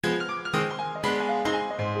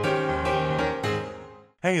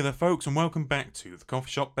Hey there, folks, and welcome back to the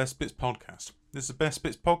Coffee Shop Best Bits podcast. This is the Best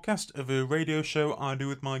Bits podcast of a radio show I do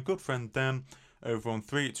with my good friend Dan over on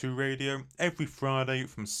 382 Radio every Friday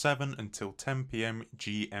from 7 until 10 pm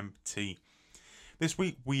GMT. This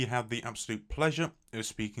week we had the absolute pleasure of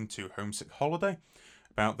speaking to Homesick Holiday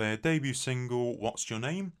about their debut single, What's Your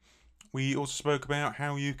Name? We also spoke about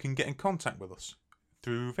how you can get in contact with us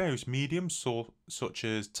through various mediums such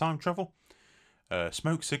as time travel,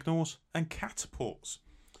 smoke signals, and catapults.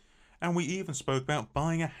 And we even spoke about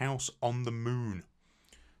buying a house on the moon.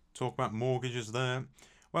 Talk about mortgages there.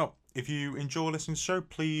 Well, if you enjoy listening to the show,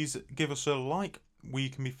 please give us a like. We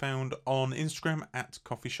can be found on Instagram at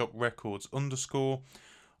coffeeshoprecords_,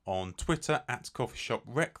 on Twitter at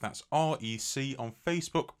coffeeshoprec, that's REC, on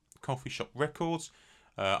Facebook, Coffee Shop Records.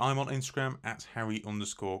 I'm on Instagram at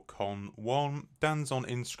Harry_con1. Dan's on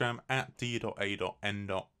Instagram at d.a.n._m.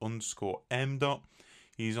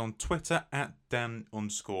 He's on Twitter at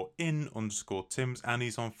Dan_in_Tims, and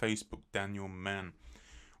he's on Facebook, Daniel Mann.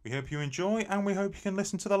 We hope you enjoy, and we hope you can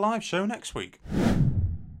listen to the live show next week.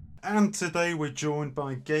 And today we're joined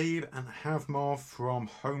by Gabe and Havmar from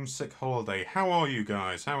Homesick Holiday. How are you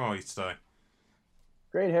guys? How are you today?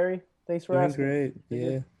 Great, Harry. Thanks for asking. Great,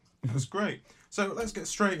 yeah. That's great. So let's get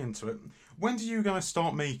straight into it. When did you guys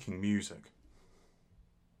start making music?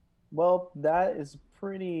 Well, that is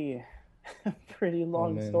pretty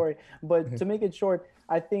long story. But to make it short,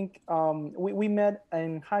 I think we met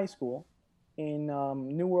in high school in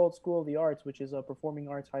New World School of the Arts, which is a performing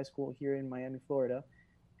arts high school here in Miami, Florida.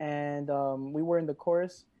 And we were in the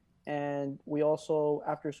chorus, and we also,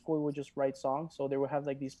 after school, we would just write songs. So they would have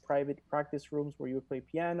like these private practice rooms where you would play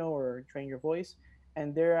piano or train your voice.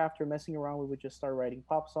 And thereafter, messing around, we would just start writing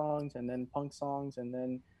pop songs and then punk songs and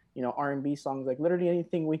then, R&B songs, like literally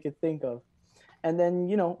anything we could think of. And then,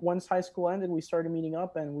 once high school ended, we started meeting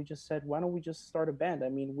up and we just said, why don't we just start a band? I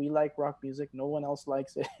mean, we like rock music. No one else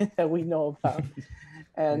likes it that we know about.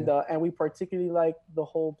 And we particularly like the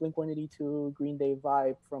whole Blink-182 Green Day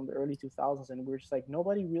vibe from the early 2000s. And we're just like,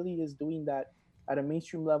 nobody really is doing that at a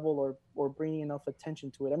mainstream level or bringing enough attention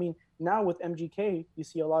to it. I mean, now with MGK, you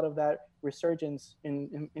see a lot of that resurgence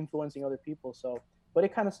in influencing other people. So, but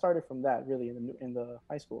it kind of started from that really in the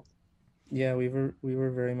high school. Yeah, we were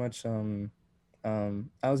very much I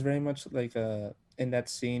was very much like in that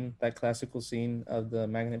scene, that classical scene of the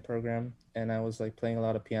magnet program, and I was like playing a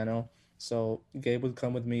lot of piano. So Gabe would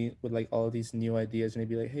come with me with like all these new ideas, and he'd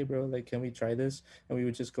be like, "Hey, bro, like, can we try this?" And we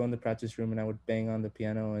would just go in the practice room, and I would bang on the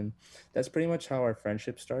piano, and that's pretty much how our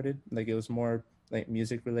friendship started. Like, it was more like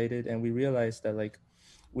music related, and we realized that like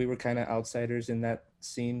we were kind of outsiders in that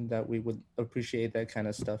scene, that we would appreciate that kind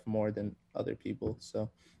of stuff more than other people. So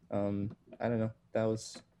I don't know. That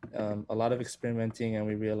was a lot of experimenting, and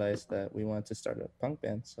we realized that we wanted to start a punk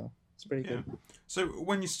band. So it's pretty good. So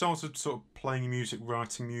when you started sort of playing music,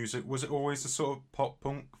 writing music, was it always a sort of pop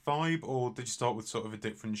punk vibe, or did you start with sort of a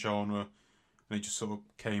different genre and it just sort of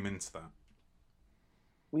came into that?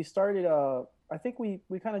 We started I think we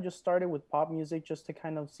kind of just started with pop music just to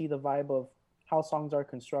kind of see the vibe of how songs are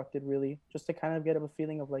constructed, really, just to kind of get a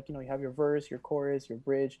feeling of, like, you have your verse, your chorus, your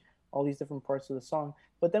bridge, all these different parts of the song.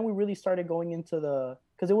 But then we really started going into the,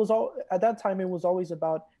 because it was all at that time, it was always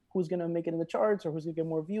about who's going to make it in the charts or who's going to get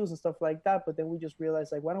more views and stuff like that. But then we just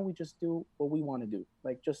realized, like, why don't we just do what we want to do,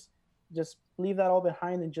 like just leave that all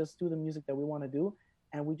behind and just do the music that we want to do.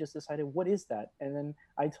 And we just decided, what is that? And then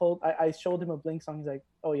I showed him a Blink song. He's like,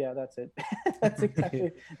 oh yeah, that's it. That's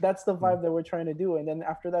exactly, that's the vibe that we're trying to do. And then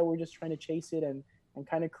after that, we're just trying to chase it and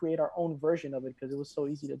kind of create our own version of it, because it was so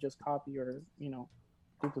easy to just copy or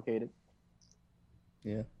duplicate it.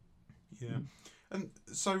 Yeah. Yeah. And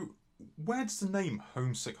so where does the name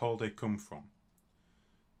Homesick Holiday come from?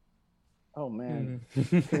 Oh man.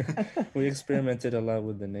 We experimented a lot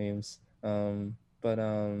with the names, but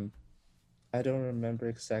I don't remember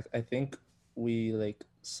exact. I think we like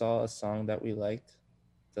saw a song that we liked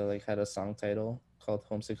that like had a song title called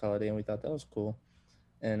Homesick Holiday, and we thought that was cool.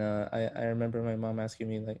 And I remember my mom asking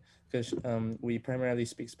me, like, because we primarily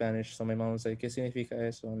speak Spanish, so my mom was like, "¿Qué significa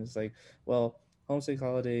eso?" And it's like, well, Homesick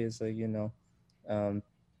Holiday is like, um,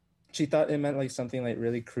 she thought it meant like something like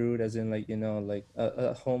really crude, as in like, like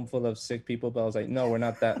a home full of sick people. But I was like, no, we're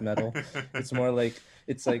not that metal. It's more like,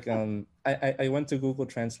 it's like I went to Google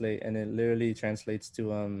Translate, and it literally translates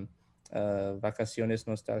to vacaciones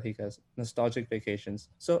nostálgicas, nostalgic vacations.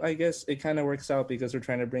 So I guess it kind of works out because we're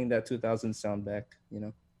trying to bring that 2000 sound back.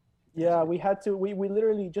 Yeah, we had to. We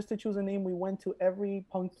literally, just to choose a name, we went to every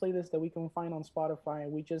punk playlist that we can find on Spotify,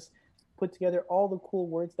 and we just put together all the cool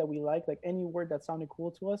words that we like any word that sounded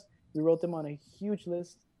cool to us. We wrote them on a huge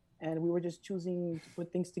list, and we were just choosing to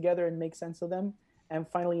put things together and make sense of them. And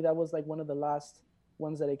finally, that was like one of the last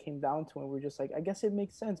ones that it came down to, and we're just like, I guess it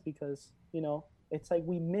makes sense because it's like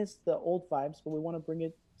we missed the old vibes, but we want to bring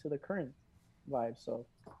it to the current vibe, so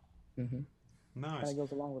Mm-hmm. kind Nice. of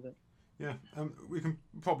goes along with it. Yeah, we can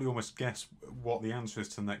probably almost guess what the answer is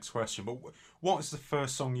to the next question. But what is the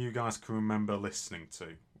first song you guys can remember listening to?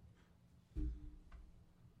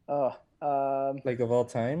 Uh, um, Like of all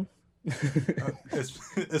time. As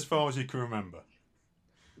as far as you can remember.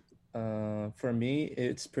 For me,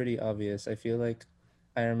 it's pretty obvious. I feel like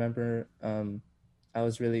I remember I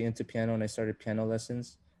was really into piano and I started piano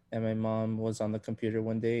lessons. And my mom was on the computer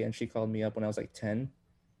one day and she called me up when I was like 10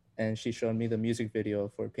 and she showed me the music video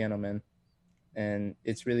for Piano Man. And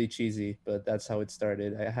it's really cheesy, but that's how it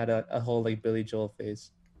started. I had a whole like Billy Joel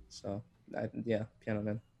phase. So, yeah, Piano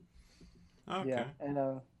Man. yeah,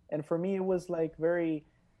 Okay. and for me, it was like very.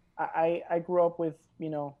 I grew up with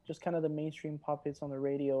just kind of the mainstream pop hits on the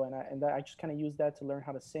radio, and I just kind of used that to learn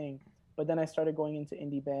how to sing. But then I started going into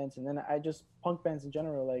indie bands, and then I just punk bands in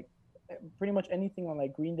general, like pretty much anything on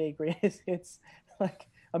like Green Day Greatest Hits, like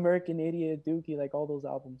American Idiot, Dookie, like all those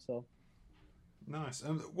albums. So Nice.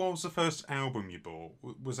 And what was the first album you bought?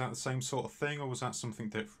 Was that the same sort of thing, or was that something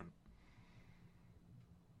different?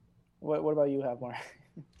 what about you, Havmar?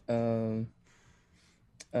 Um,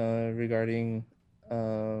 Regarding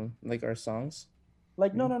like our songs,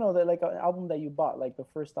 Like you no mean? no no, that like an album that you bought, like the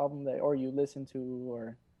first album that or you listened to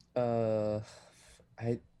or Uh,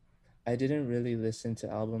 I I didn't really listen to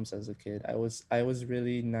albums as a kid. I was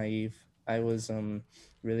really naive. I was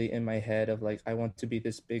really in my head of like I want to be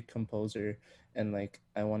this big composer and like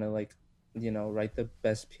I want to like write the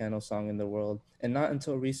best piano song in the world. And not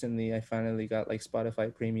until recently I finally got like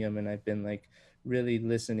Spotify Premium and I've been like really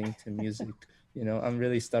listening to music. I'm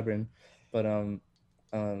really stubborn, but um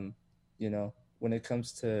when it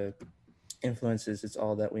comes to influences, it's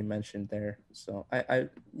all that we mentioned there. So I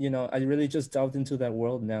really just delved into that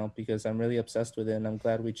world now because I'm really obsessed with it and I'm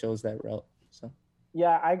glad we chose that route. So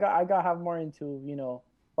yeah, I got have more into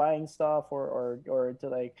buying stuff or to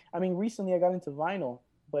like, I mean, recently I got into vinyl,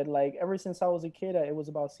 but like ever since I was a kid, it was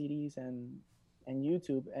about CDs and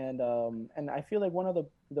YouTube, and I feel like one of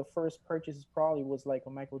the first purchases probably was like a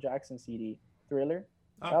Michael Jackson CD, Thriller.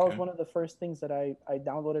 That was Okay. one of the first things that I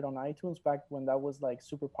downloaded on iTunes back when that was like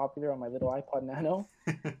super popular on my little iPod Nano,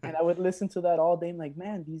 and I would listen to that all day. I'm like,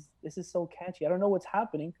 man, this is so catchy. I don't know what's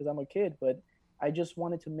happening because I'm a kid, but I just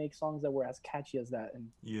wanted to make songs that were as catchy as that, and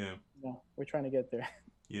Yeah. we're trying to get there.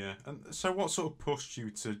 Yeah. And so, what sort of pushed you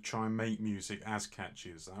to try and make music as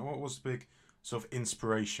catchy as that? What was the big sort of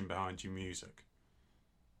inspiration behind your music?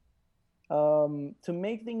 To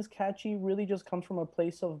make things catchy really just comes from a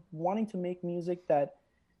place of wanting to make music that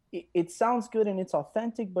it sounds good and it's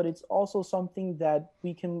authentic, but it's also something that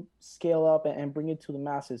we can scale up and bring it to the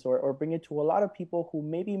masses, or bring it to a lot of people who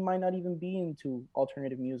maybe might not even be into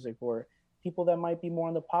alternative music, or people that might be more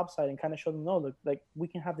on the pop side, and kind of show them, no, look, like we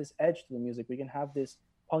can have this edge to the music, we can have this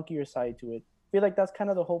punkier side to it. I feel like that's kind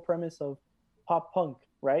of the whole premise of pop punk,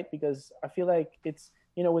 right? Because I feel like it's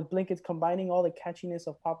with Blink, it's combining all the catchiness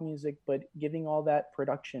of pop music, but giving all that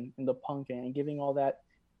production in the punk and giving all that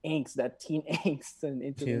angst, that teen angst, and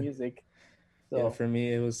into the yeah. music. Yeah, So for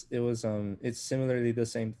me it was it's similarly the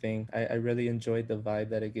same thing. I really enjoyed the vibe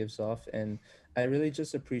that it gives off and I really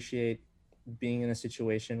just appreciate being in a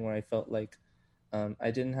situation where I felt like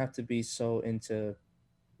I didn't have to be so into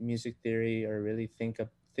music theory or really think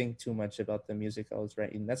too much about the music I was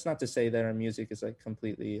writing. That's not to say that our music is like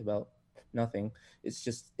completely about nothing. It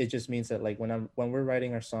just means that like when we're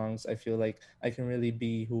writing our songs, I feel like I can really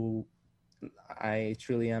be who I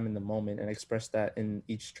truly am in the moment and express that in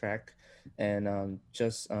each track and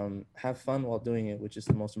just have fun while doing it, which is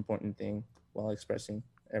the most important thing while expressing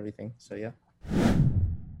everything. So yeah.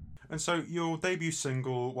 And so, your debut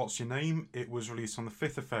single, "What's Your Name?" it was released on the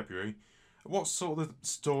 5th of February. What's sort of the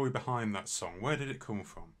story behind that song? Where did it come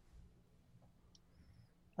from?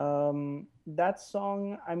 that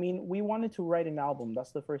song, I mean, we wanted to write an album.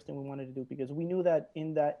 That's the first thing we wanted to do, because we knew that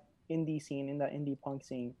in that indie scene, in that indie punk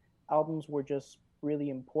scene, albums were just really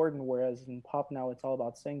important, whereas in pop now it's all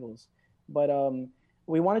about singles. But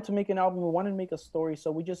we wanted to make an album, we wanted to make a story,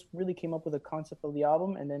 so we just really came up with a concept of the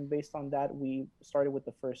album, and then based on that we started with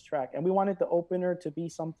the first track, and we wanted the opener to be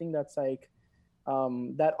something that's like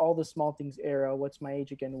that All the Small Things era, What's My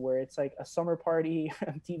Age Again, where it's like a summer party,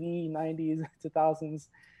 MTV 90s, 2000s,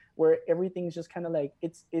 where everything's just kind of like,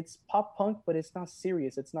 it's pop punk, but it's not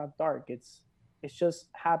serious, it's not dark, it's just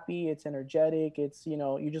happy, it's energetic, it's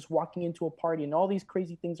you're just walking into a party and all these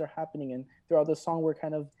crazy things are happening, and throughout the song we're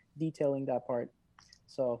kind of detailing that part.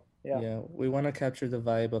 So yeah. Yeah, we want to capture the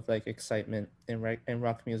vibe of like excitement in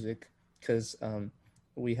rock music because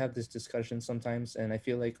we have this discussion sometimes, and I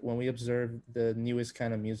feel like when we observe the newest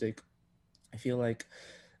kind of music, I feel like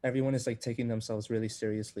everyone is like taking themselves really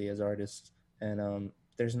seriously as artists, and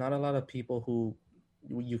there's not a lot of people who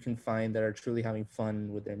you can find that are truly having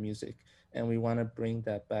fun with their music, and we want to bring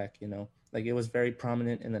that back. Like it was very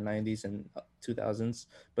prominent in the 90s and 2000s,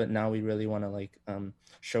 but now we really want to like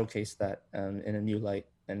showcase that in a new light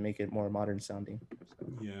and make it more modern sounding. So.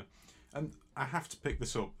 Yeah, and I have to pick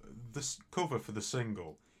this up. This cover for the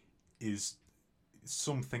single is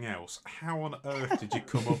something else. How on earth did you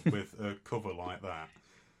come up with a cover like that?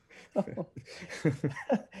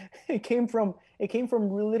 It came from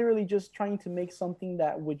literally just trying to make something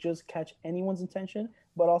that would just catch anyone's attention,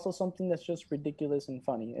 but also something that's just ridiculous and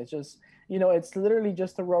funny. It's just, it's literally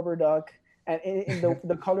just a rubber duck, and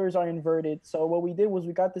the colors are inverted. So what we did was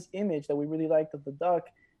we got this image that we really liked of the duck,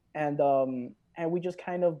 and we just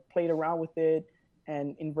kind of played around with it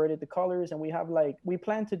and inverted the colors. And we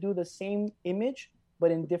plan to do the same image but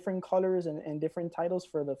in different colors and different titles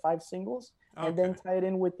for the 5 singles, and then Okay. tie it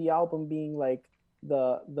in with the album being like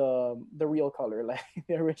the real color, like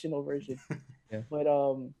the original version. Yeah.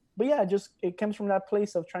 But yeah, just it comes from that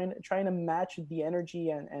place of trying to match the energy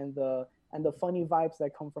and the funny vibes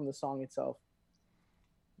that come from the song itself.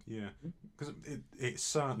 Yeah, because it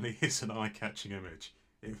certainly is an eye-catching image.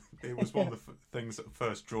 It was one Yeah. of the things that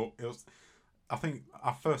first drew. It was, I think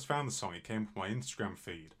I first found the song. It came from my Instagram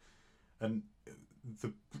feed, and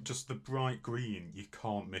the just the bright green, you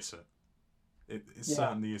can't miss it. It Yeah.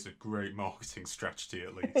 certainly is a great marketing strategy,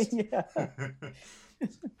 at least. Yeah.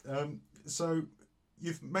 So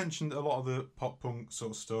you've mentioned a lot of the pop punk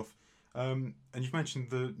sort of stuff, and you've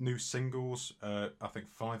mentioned the new singles. I think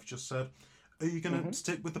five just said. Are you going to Hmm.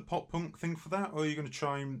 stick with the pop punk thing for that, or are you going to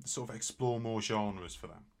try and sort of explore more genres for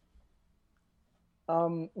that?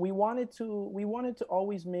 We wanted to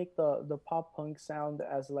always make the pop punk sound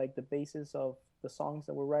as like the basis of the songs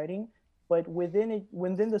that we're writing, but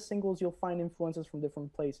within the singles you'll find influences from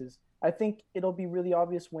different places. I think it'll be really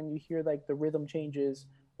obvious when you hear like the rhythm changes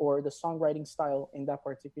or the songwriting style in that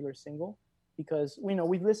particular single, because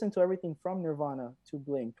we've listened to everything from Nirvana to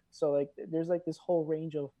Blink, so like there's like this whole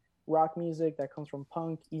range of rock music that comes from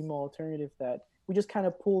punk, emo, alternative, that we just kind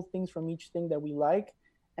of pull things from each thing that we like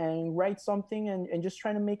and write something, and just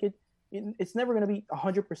trying to make it's never going to be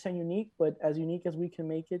 100% unique, but as unique as we can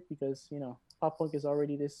make it, because pop punk is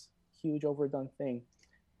already this huge overdone thing.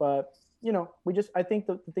 But I think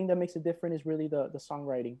the thing that makes it different is really the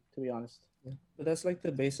songwriting, to be honest. Yeah. But that's like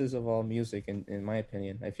the basis of all music, in my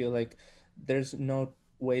opinion. I feel like there's no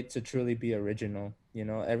way to truly be original.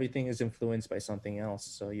 Everything is influenced by something else.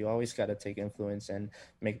 So you always got to take influence and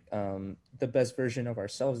make the best version of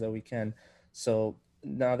ourselves that we can. So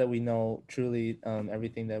now that we know truly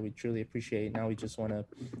everything that we truly appreciate, now we just want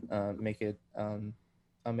to make it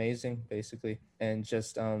amazing, basically, and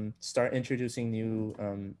just start introducing new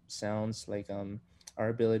sounds like our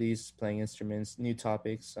abilities playing instruments, new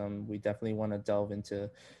topics. We definitely want to delve into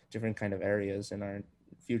different kind of areas in our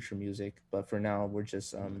future music, but for now we're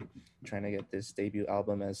just trying to get this debut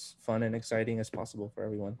album as fun and exciting as possible for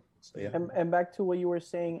everyone. So yeah. Yeah. And back to what you were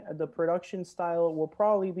saying, the production style will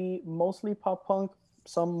probably be mostly pop punk,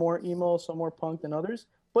 some more emo, some more punk than others.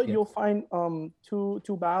 But Yeah. you'll find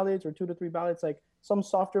two ballads or two to three ballads, like some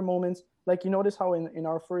softer moments. Like you notice how in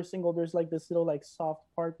our first single there's like this little like soft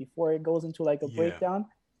part before it goes into like a Yeah. breakdown.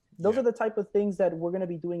 Those Yeah. are the type of things that we're gonna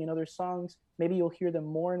be doing in other songs. Maybe you'll hear them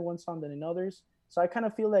more in one song than in others. So I kind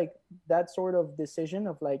of feel like that sort of decision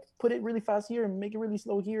of like put it really fast here and make it really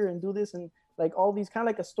slow here and do this, and like all these kind of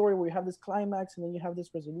like a story where you have this climax and then you have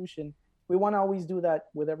this resolution. We want to always do that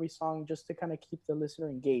with every song, just to kind of keep the listener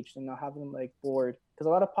engaged and not have them like bored, because a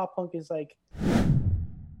lot of pop punk is like,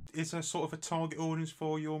 Is there sort of a target audience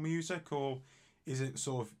for your music, or is it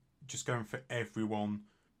sort of just going for everyone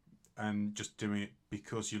and just doing it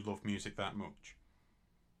because you love music that much?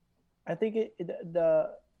 I think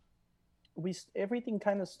the we everything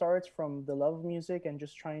kind of starts from the love of music and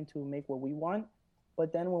just trying to make what we want.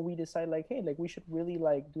 But then when we decide like, hey, like we should really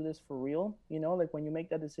like do this for real, like when you make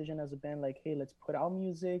that decision as a band, like, hey, let's put out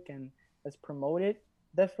music and let's promote it,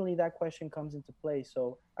 definitely that question comes into play.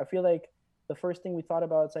 So I feel like the first thing we thought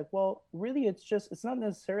about, it's like, well, really, it's not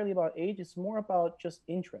necessarily about age, it's more about just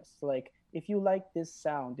interest. Like if you like this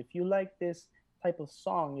sound, if you like this type of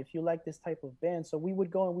song, if you like this type of band. So we would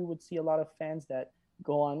go and we would see a lot of fans that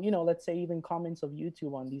go on, let's say even comments of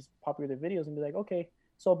YouTube on these popular videos, and be like, okay,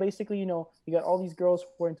 so basically, you got all these girls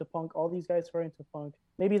who are into punk, all these guys who are into punk.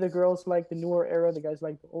 Maybe the girls like the newer era, the guys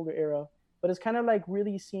like the older era. But it's kind of like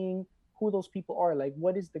really seeing who those people are. Like,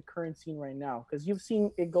 what is the current scene right now? Because you've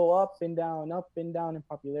seen it go up and down in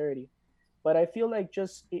popularity. But I feel like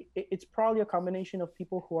just it's probably a combination of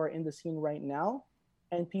people who are in the scene right now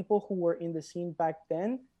and people who were in the scene back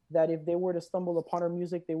then, that if they were to stumble upon our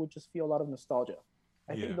music, they would just feel a lot of nostalgia.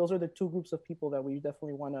 I think Yeah. those are the two groups of people that we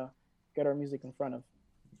definitely want to get our music in front of.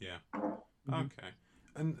 Yeah. Mm-hmm. Okay.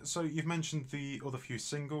 And so you've mentioned the other few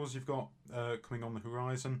singles you've got coming on the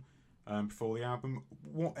horizon before the album.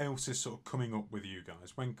 What else is sort of coming up with you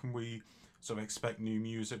guys? When can we sort of expect new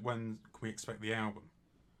music? When can we expect the album?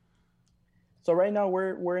 So right now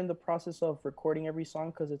we're in the process of recording every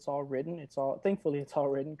song because it's all written. It's all, thankfully it's all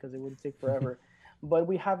written because it would take forever. But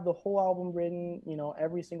we have the whole album written. You know,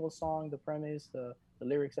 every single song, the premise, the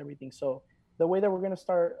lyrics, everything. So the way that we're gonna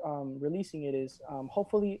start releasing it is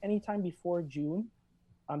hopefully anytime before June.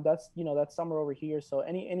 That's, you know, that's summer over here. So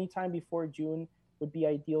any time before June would be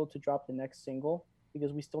ideal to drop the next single,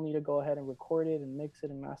 because we still need to go ahead and record it and mix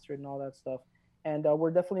it and master it and all that stuff. And we're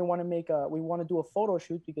definitely want to make a, we want to do a photo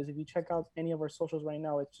shoot, because if you check out any of our socials right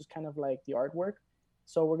now, it's just kind of like the artwork.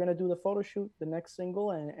 So we're gonna do the photo shoot, the next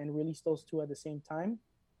single, and release those two at the same time.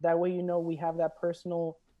 That way, you know, we have that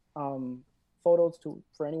personal um, photos to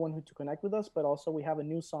for anyone who to connect with us, but also we have a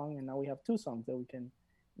new song, and now we have two songs that we can,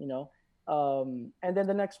 you know. And then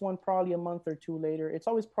the next one probably a month or two later. It's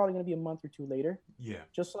always probably gonna be a month or two later, Yeah.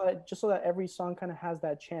 just so that every song kind of has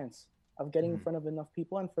that chance of getting in front of enough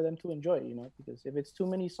people and for them to enjoy it, you know. Because if it's too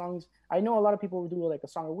many songs, I know a lot of people will do like a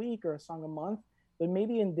song a week or a song a month, but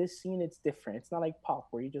maybe in this scene it's different. It's not like pop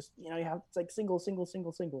where you just, you know, you have, it's like single, single,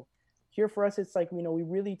 single, single. Here for us, it's like, you know, we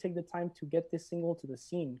really take the time to get this single to the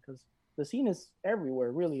scene, because the scene is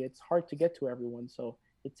everywhere. Really, it's hard to get to everyone, so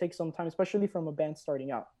it takes some time, especially from a band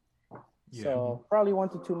starting out. Yeah. So probably 1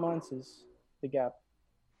 to 2 months is the gap.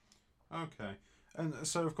 Okay. And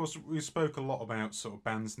so, of course, we spoke a lot about sort of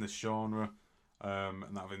bands in this genre, and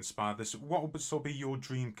that have inspired this. What would sort of be your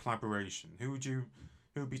dream collaboration? Who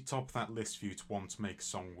would be top of that list for you to want to make a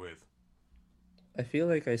song with? I feel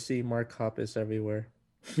like I see Mark Hoppus everywhere.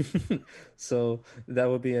 So that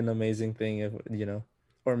would be an amazing thing if, you know,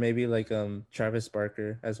 or maybe like Travis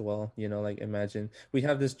Barker as well, you know, like imagine we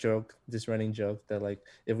have this joke, this running joke that like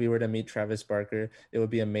if we were to meet Travis Barker, it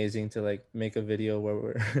would be amazing to like make a video where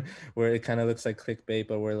we're where it kind of looks like clickbait,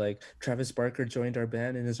 but we're like Travis Barker joined our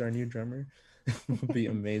band and is our new drummer. It would be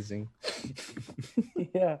amazing.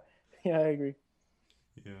 Yeah, yeah, I agree.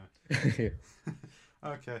 Yeah.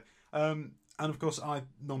 Okay. And of course, I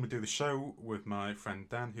normally do the show with my friend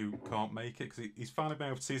Dan, who can't make it because he's finally been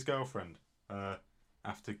able to see his girlfriend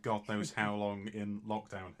after God knows how long in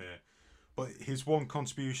lockdown here. But his one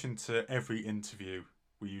contribution to every interview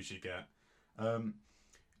we usually get.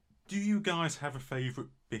 Do you guys have a favourite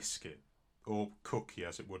biscuit or cookie,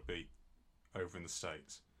 as it would be over in the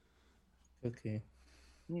States? Okay.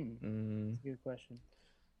 That's a good question.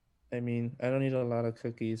 I mean, I don't eat a lot of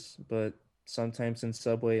cookies, but sometimes in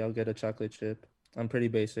Subway I'll get a chocolate chip. I'm pretty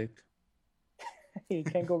basic. You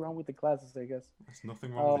can't go wrong with the classics, I guess. There's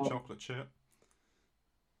nothing wrong with a chocolate chip.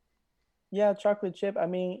 Yeah, chocolate chip. I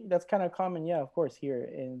mean, that's kind of common. Yeah, of course. Here,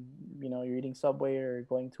 in, you know, you're eating Subway or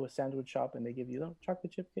going to a sandwich shop, and they give you a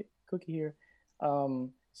chocolate chip cookie here.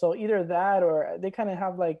 So either that, or they kind of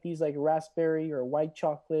have like these like raspberry or white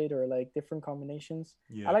chocolate or like different combinations.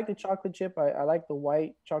 Yeah. I like the chocolate chip. I like the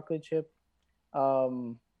white chocolate chip. I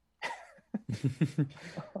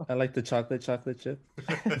like the chocolate chip.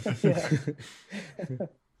 Yeah.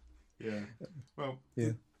 Yeah. Well,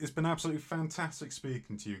 Yeah. It's been absolutely fantastic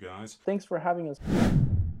speaking to you guys. Thanks for having us.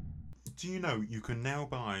 Do you know you can now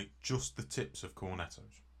buy just the tips of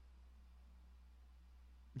cornettos?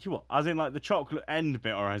 You what? As in like the chocolate end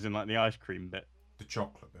bit, or as in like the ice cream bit? The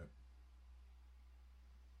chocolate bit.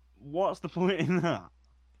 What's the point in that?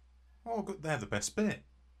 Oh, good, they're the best bit.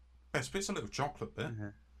 Best bit's a little chocolate bit.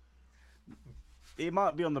 It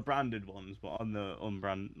might be on the branded ones, but on the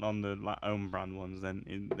like own brand ones,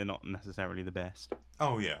 then they're not necessarily the best.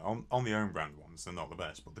 Oh yeah, on the own brand ones, they're not the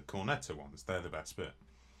best, but the cornetto ones, they're the best bit.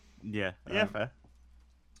 Yeah, fair.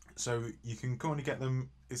 So you can currently get them.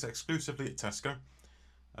 It's exclusively at Tesco,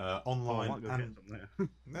 online and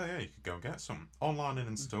yeah, you could go and get some online and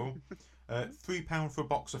in store. £3 for a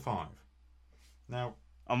box of 5. Now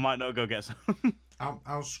I might not go get some.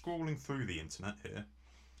 I was scrolling through the internet here.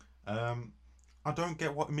 I don't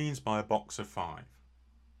get what it means by a box of 5.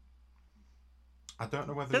 I don't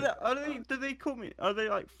know whether Do they come in? Are they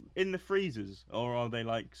like in the freezers, or are they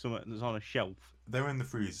like something that's on a shelf? they're in the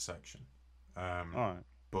freezer section. Alright.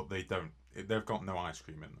 But they don't. They've got no ice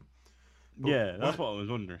cream in them. But Yeah, that's what I was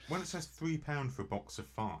wondering. When it says £3 for a box of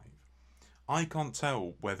 5, I can't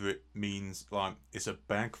tell whether it means like it's a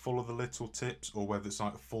bag full of the little tips or whether it's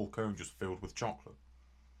like a full cone just filled with chocolate.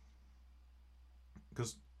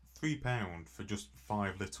 Because £3 for just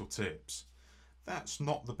 5 little tips. That's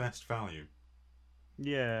not the best value.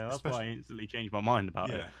 Yeah, that's why I instantly changed my mind about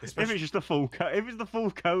it. If Especially... it's just a full if it's the full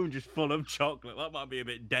cone just full of chocolate, that might be a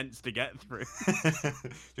bit dense to get through.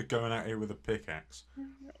 You're going out here with a pickaxe.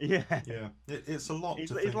 Yeah, yeah, it's a lot.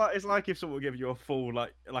 It's like if someone gave you a full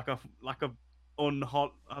like a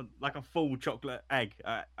full chocolate egg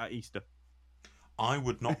at Easter. I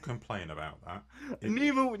would not complain about that.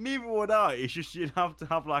 Neither would I. It's just you'd have to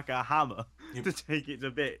have like a hammer to take it to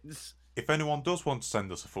bits. If anyone does want to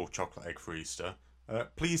send us a full chocolate egg for Easter,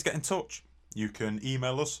 please get in touch. You can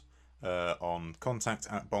email us on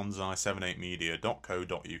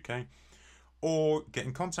contact@bonsai78media.co.uk or get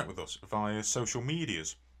in contact with us via social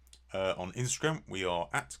medias. On Instagram, we are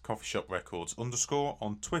 @coffeeshoprecords_.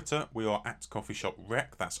 On Twitter, we are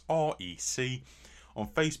 @coffeeshoprec. That's REC. On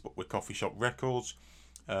Facebook, we're Coffee Shop Records.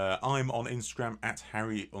 I'm on Instagram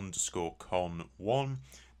 @Harry_con1.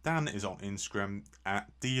 Dan is on Instagram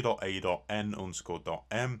 @d.a.n_.m.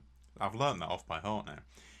 I've learned that off by heart now.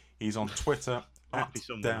 He's on Twitter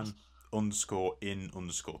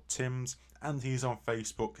 @Dan_in_Tims. And he's on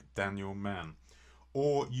Facebook, Daniel Mann.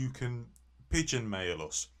 Or you can pigeon mail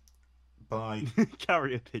us by...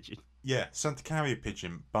 Carrier pigeon. Yeah, send a carrier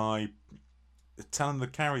pigeon by telling the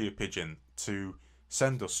carrier pigeon to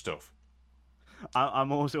send us stuff.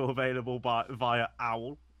 I'm also available via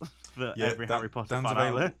Owl for every Harry Potter fan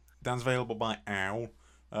out there. Dan's available by Owl.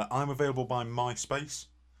 I'm available by MySpace.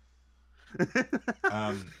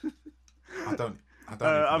 I don't.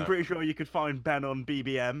 I'm pretty sure you could find Ben on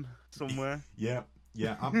BBM somewhere. Yeah.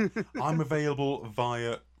 I'm available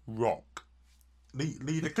via Rock.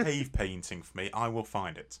 Leave a cave painting for me. I will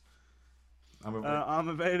find it. I'm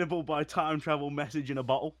available by time travel message in a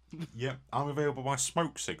bottle. Yeah, I'm available by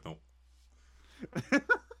smoke signal.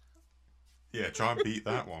 Yeah, try and beat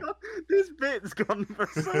that one. This bit's gone for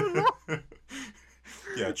so long.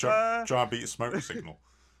 Yeah, try and beat smoke signal.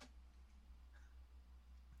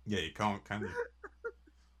 Yeah, you can't, can you?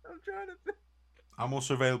 I'm trying to think. I'm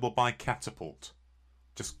also available by catapult.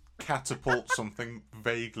 Just catapult something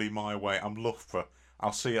vaguely my way. I'm Loughborough.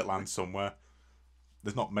 I'll see it land somewhere.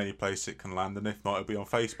 There's not many places it can land, and if not, it'll be on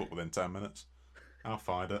Facebook within 10 minutes. I'll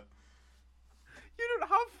find it. You don't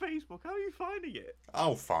have Facebook. How are you finding it?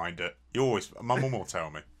 I'll find it. My mum will tell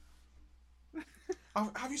me.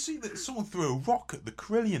 Have you seen that someone threw a rock at the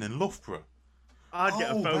Carillion in Loughborough? I'd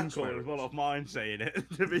get a phone call as well off mine saying it,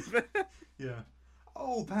 to be fair. Yeah.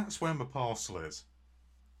 Oh, that's where my parcel is.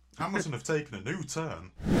 Amazon have taken a new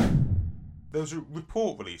turn. There was a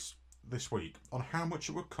report released this week on how much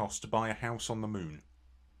it would cost to buy a house on the moon.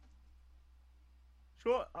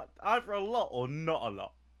 Sure, either a lot or not a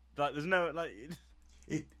lot. Like, there's no, like...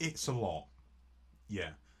 It's a lot.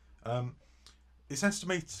 Yeah. It's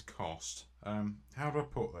estimated to cost, how do I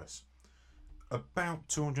put this? About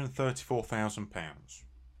 £234,000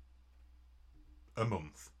 a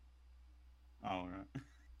month. Oh, right.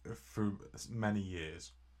 For many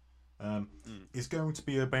years. Is going to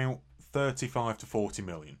be about 35 to 40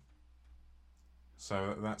 million.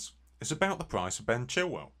 So it's about the price of Ben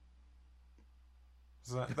Chilwell.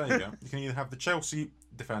 So there you go. You can either have the Chelsea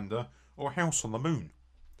defender or a house on the moon.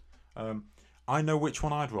 I know which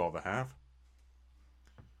one I'd rather have.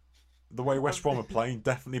 The way West Brom are playing,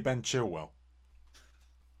 definitely Ben Chilwell.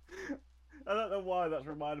 I don't know why that's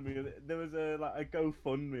reminded me of it. There was a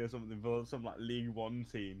GoFundMe or something for some like League One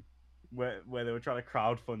team where they were trying to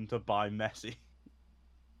crowdfund to buy Messi.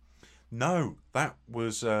 No, that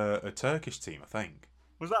was a Turkish team, I think.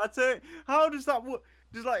 Was that a How does that work?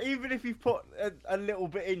 Just like, even if you put a little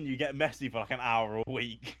bit in, you get Messi for like an hour a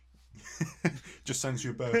week. Just sends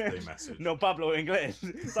you a birthday message. No Pablo English.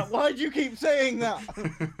 It's like, why do you keep saying that?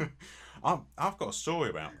 I've got a story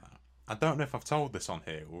about that. I don't know if I've told this on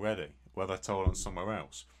here already, whether I told on somewhere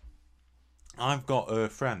else. I've got a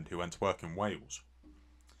friend who went to work in Wales.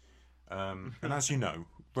 And as you know,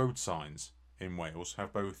 road signs in Wales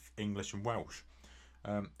have both English and Welsh.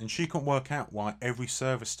 And she couldn't work out why every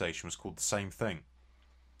service station was called the same thing.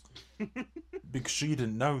 Because she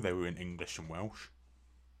didn't know they were in English and Welsh.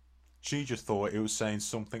 She just thought it was saying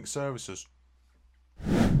something services.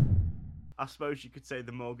 I suppose you could say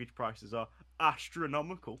the mortgage prices are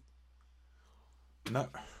astronomical. No,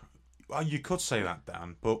 well, you could say that,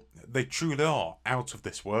 Dan, but they truly are out of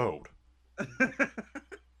this world.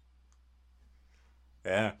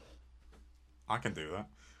 Yeah, I can do that.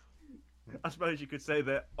 I suppose you could say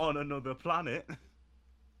they're on another planet.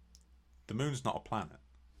 The moon's not a planet.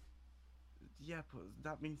 Yeah, but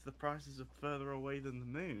that means the prices are further away than the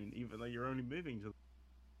moon, even though you're only moving to...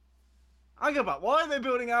 I go back, why are they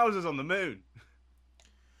building houses on the moon?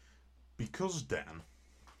 Because, Dan,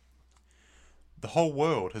 the whole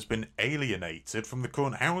world has been alienated from the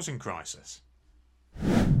current housing crisis.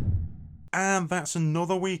 And that's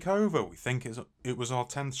another week over. We think it was our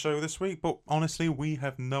 10th show this week, but honestly, we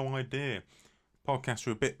have no idea. Podcasts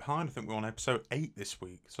are a bit behind. I think we're on episode 8 this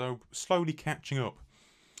week, so slowly catching up.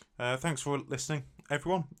 Thanks for listening,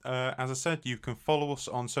 everyone. As I said, you can follow us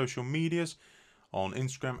on social medias, on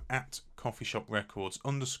Instagram at coffeeshoprecords_,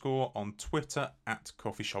 on Twitter at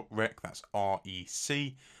coffeeshoprec, that's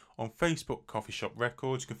REC, on Facebook Coffee Shop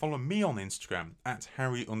Records. You can follow me on Instagram at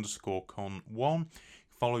Harry_con1.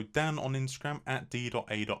 Follow Dan on Instagram at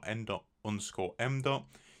d.a.n._m.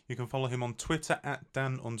 You can follow him on Twitter at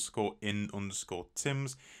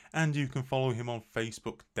Dan_in_Tims, and you can follow him on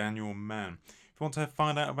Facebook, Daniel Mann. If you want to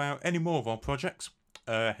find out about any more of our projects,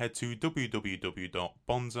 head to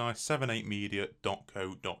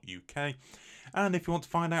www.bonsai78media.co.uk. And if you want to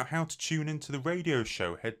find out how to tune into the radio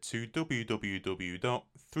show, head to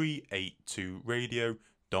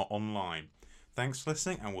www.382radio.online. Thanks for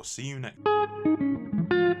listening, and we'll see you next.